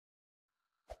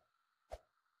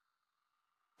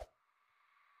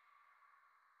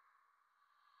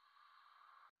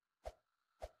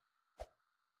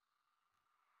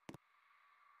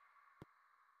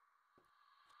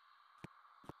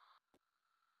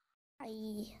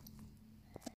Bye.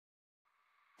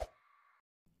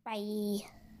 Bye.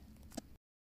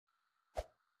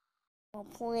 Oh,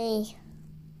 play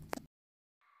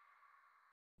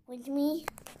with me.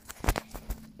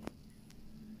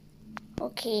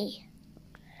 Okay.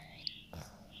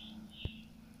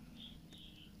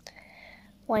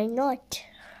 Why not?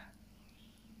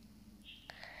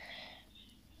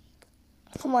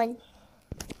 Come on.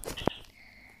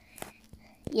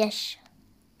 Yes.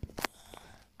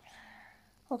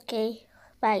 Okay.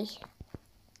 Bye.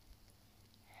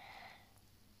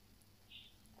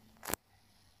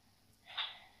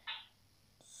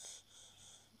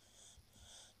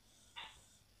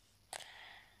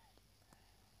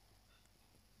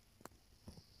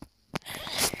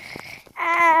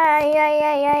 Ay, ay,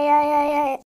 ay, ay, ay, ay,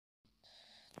 ay.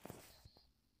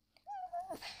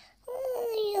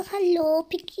 Hello,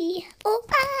 Piggy. Oh,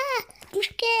 I'm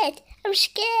scared. I'm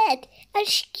scared. I'm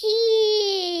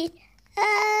scared.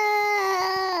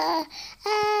 Ah,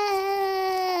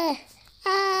 ah,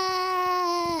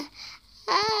 ah,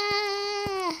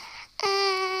 ah, ah,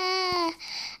 ah,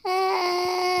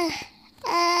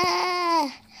 ah,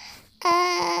 ah, ah, ah,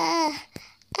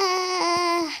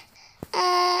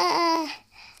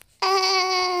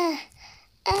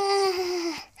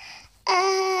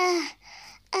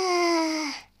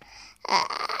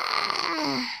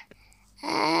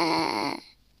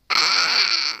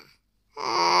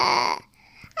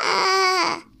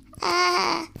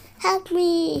 help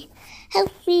me,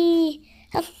 help me,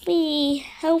 help me,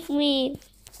 help me.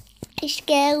 It's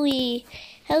scary.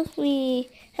 Help me,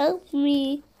 help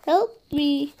me, help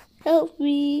me, help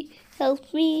me,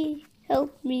 help me,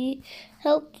 help me,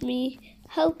 help me,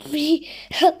 help me,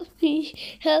 help me,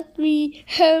 help me,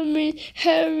 help me,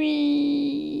 help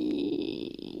me.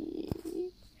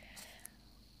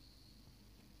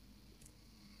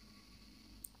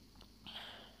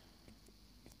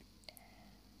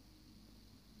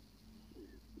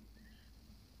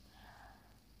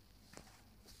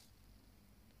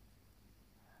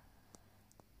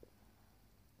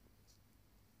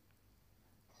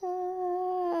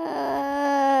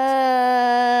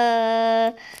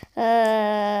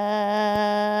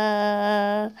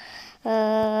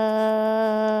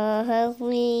 Help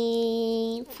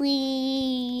me,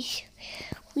 please,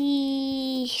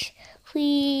 please,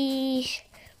 please,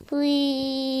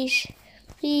 please,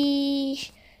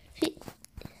 please,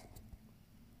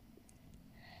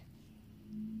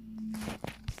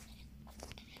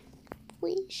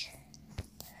 please.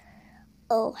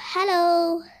 Oh,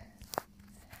 hello.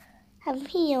 I'm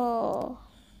here.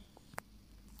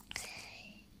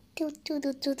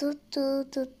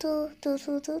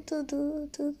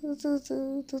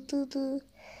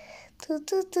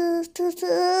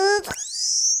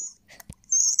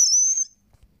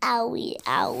 Owie,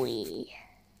 owie.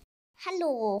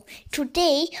 Hello.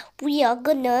 Today we are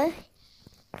gonna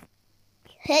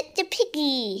hit the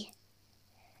piggy.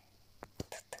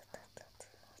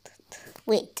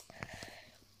 Wait.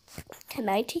 Can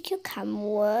I take your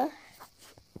camera?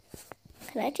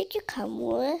 Can I take your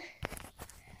camera?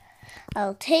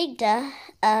 I'll take that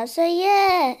as a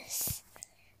yes.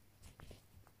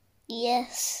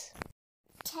 Yes.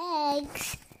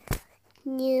 Tags.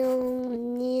 New,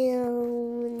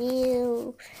 new,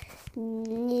 new,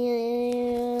 new,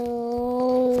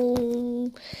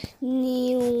 new, new.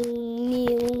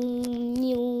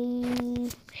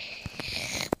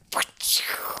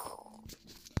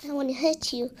 I want to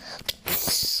hurt you.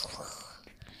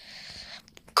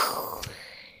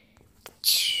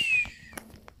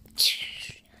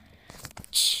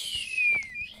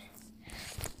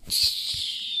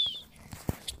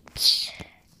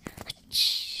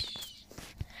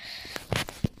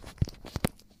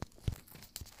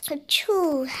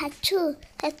 Achoo, achoo,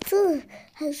 achoo,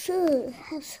 achoo,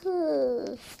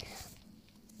 achoo.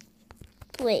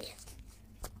 Wait.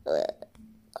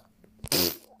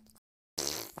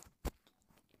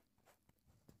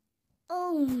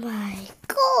 Oh my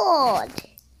God!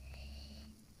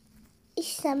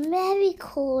 It's a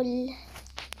miracle.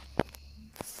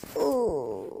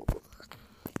 Oh.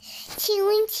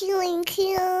 Chilling, chilling,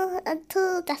 chill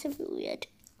until that's a bit weird.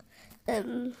 I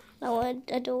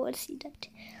don't want to see that.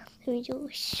 Let me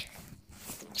just.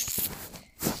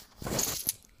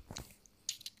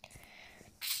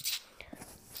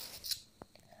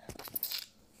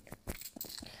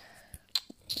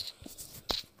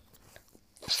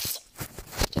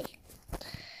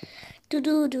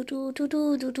 Do.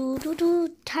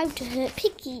 Time to hurt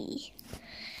Piggy.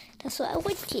 That's what I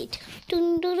wanted.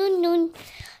 Dun dun dun dun.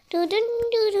 Dun dun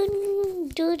dun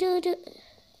dun dun dun.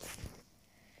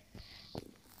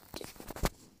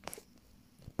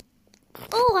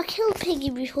 Oh, I killed Piggy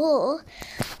before.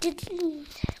 Didn't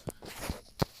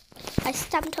I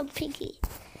stamped on Piggy?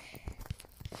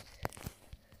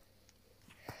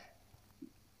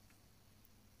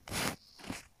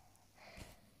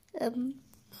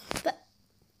 But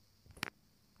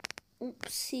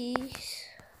oopsies.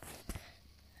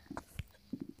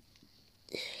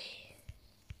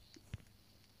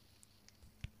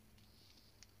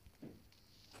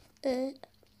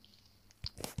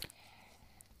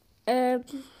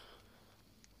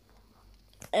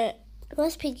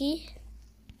 Where's Piggy?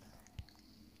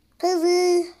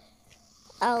 Piggy!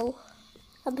 Oh,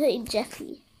 I'm hurting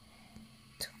Jeffy.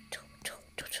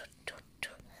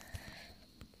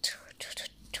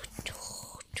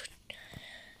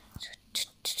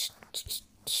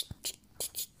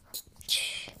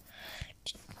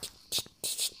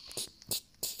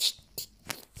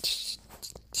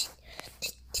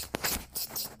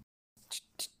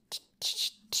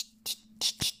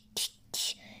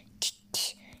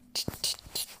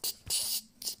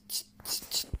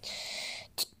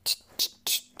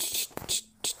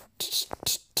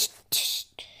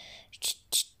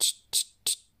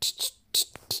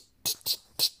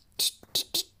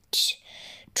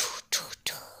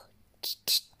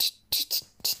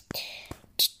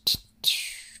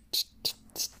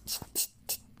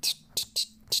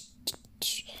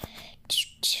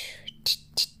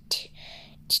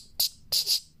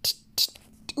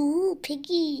 Ooh,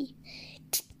 Piggy.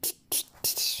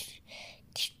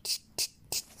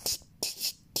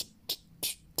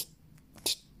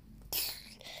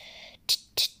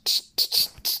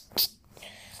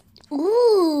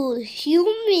 Ooh,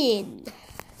 human.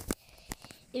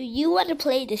 If you want to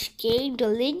play this game, the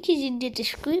link is in the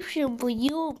description, but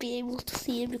you won't be able to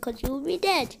see it because you'll be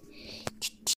dead.